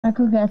I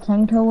could get a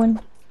 10 kill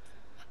win.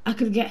 I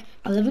could get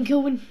 11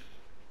 kill win.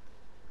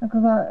 I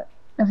could get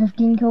a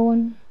 15 kill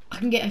win. I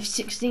can get a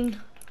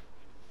 16.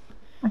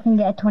 I can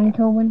get a 20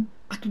 kill win.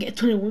 I can get a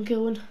 21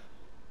 kill win.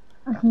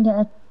 I can get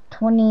a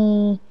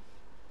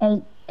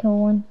 28 kill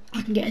win.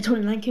 I can get a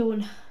 29 kill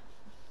win.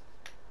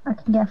 I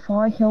can get a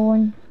 40 kill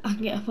win. I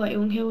can get a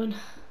 41 kill win.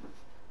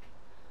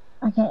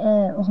 I get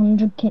a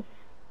 100 kill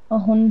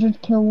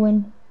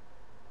win.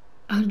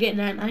 I can get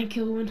 99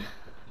 kill win.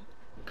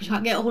 Because you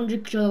can't get 100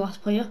 because you're the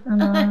last player. I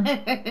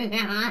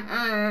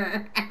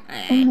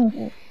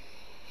know.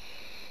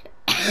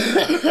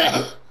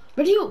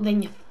 Ready up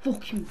then, you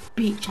fucking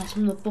bitch ass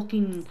from the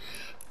fucking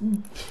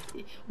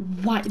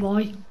white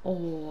boy.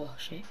 Oh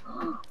shit.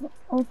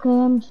 Okay,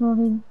 I'm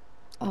sorry.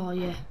 Oh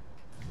yeah.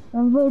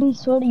 I'm very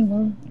sorry,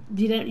 man.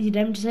 You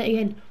don't to say it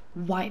again.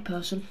 White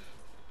person.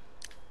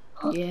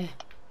 Yeah.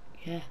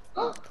 Yeah.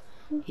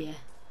 Yeah.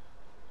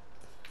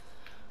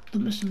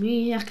 Don't mess with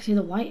me. I can say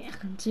the white. I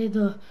can say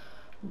the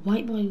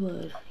white boy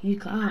word. You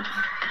can't.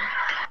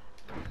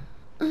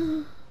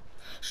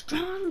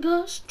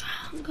 Stronger,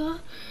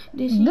 stronger.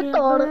 This is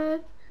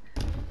bad.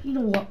 You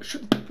know what?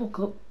 Shut the fuck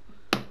up.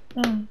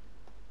 Mm.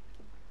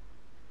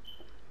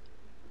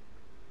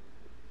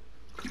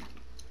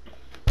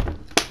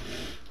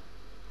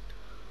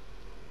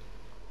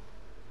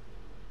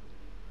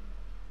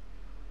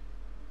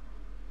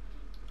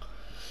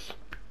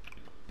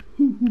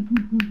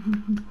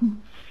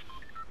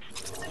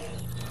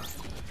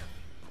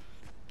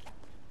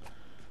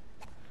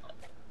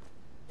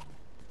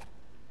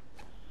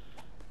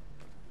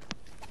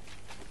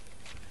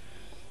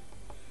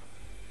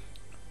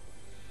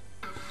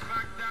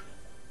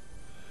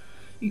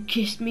 You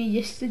kissed me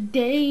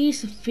yesterday,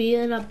 so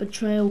feeling of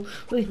betrayal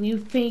when you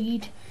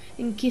fade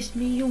and kissed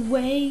me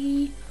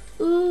away.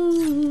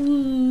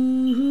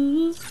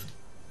 Ooh.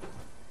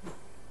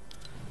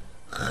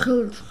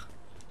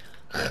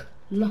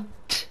 Lot.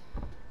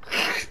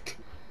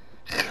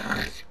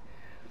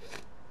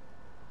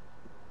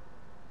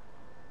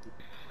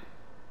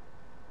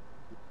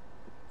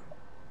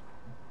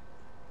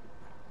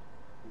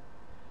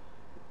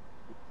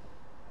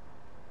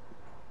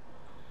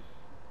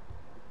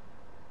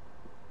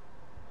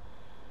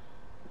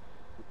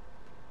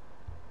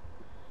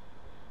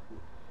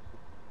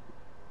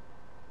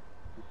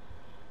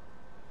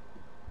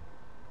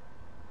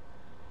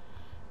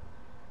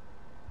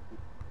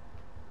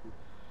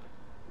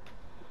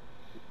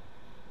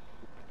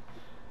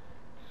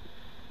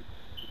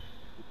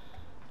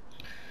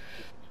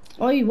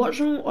 Oi, what's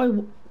wrong? Oi,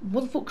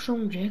 what the fuck's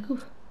wrong with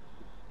Jacob?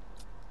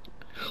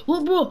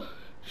 Look, bro,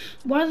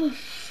 why the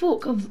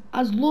fuck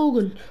has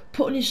Logan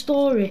put on his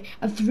story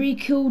a 3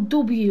 kill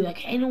W?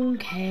 Like, anyone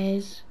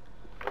cares?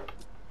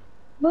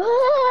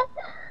 What?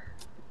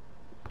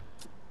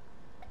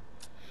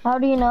 How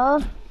do you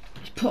know?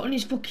 He's put on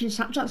his fucking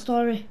Snapchat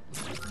story.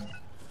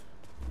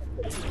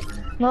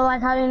 No, like,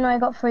 how do you know I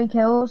got 3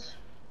 kills?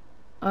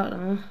 I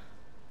don't know.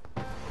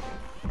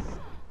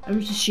 I'm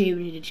just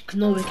assuming he did, because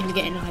nobody can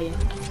get any higher.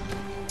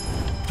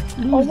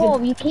 Oh, whoa,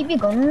 you keep your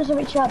guns,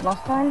 which you had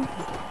last time.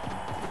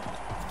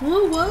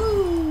 Whoa,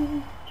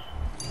 whoa.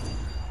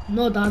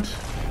 No, Dad.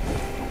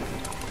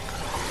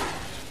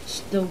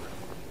 Still.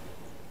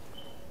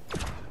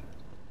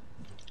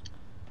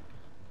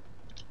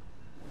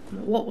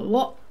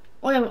 What?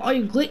 Oh,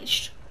 you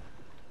glitched?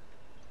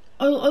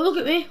 Oh, look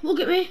at me,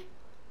 look at me.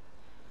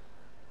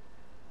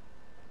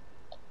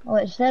 Oh,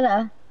 it's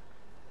there.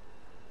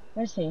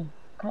 Where's he?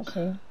 Can't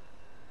see.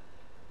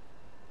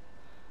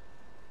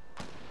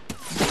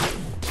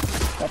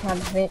 Get out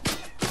of it.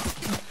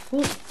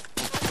 What the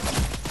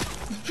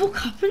fuck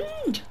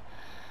happened?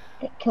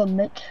 Get killed,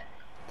 Mitch.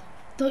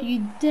 Don't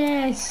you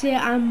dare say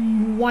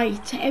I'm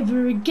white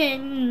ever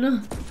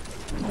again.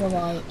 You're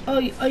right. Oh,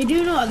 you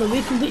do know that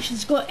we can literally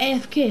just go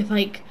AFK for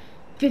like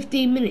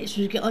 15 minutes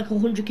to get like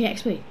 100k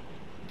XP?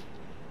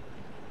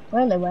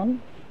 Really,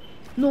 when?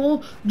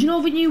 No, do you know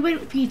when you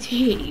went for your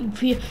team?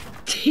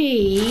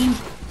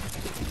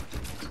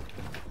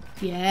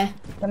 Yeah.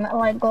 I'm not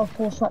like go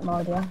full sweat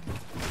mode, yeah?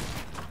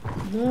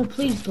 No,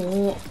 please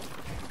don't.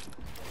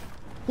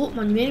 Look,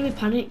 man, you made me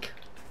panic.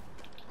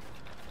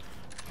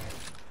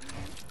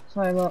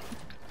 Sorry, look.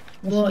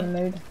 I'm just in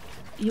the mood.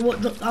 You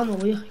won't drop down,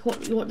 will you?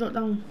 You won't drop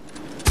down.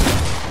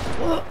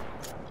 What?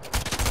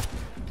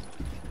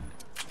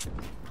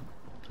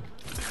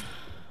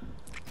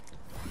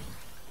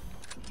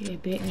 Yeah,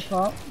 bitch.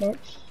 What,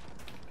 bitch?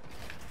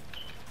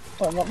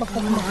 Wait, what the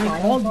fuck Oh am I my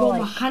fighting god, for, bro,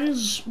 like?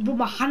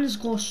 my hands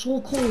go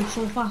so cold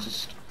so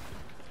fast.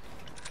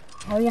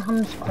 How are your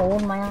hands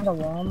cold? My hands are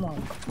warm,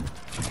 like.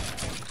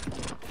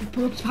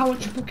 How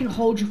much you fucking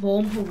hold your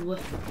phone, probably.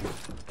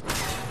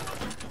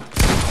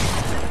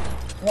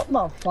 What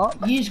the fuck?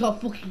 You just got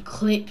fucking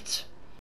clipped.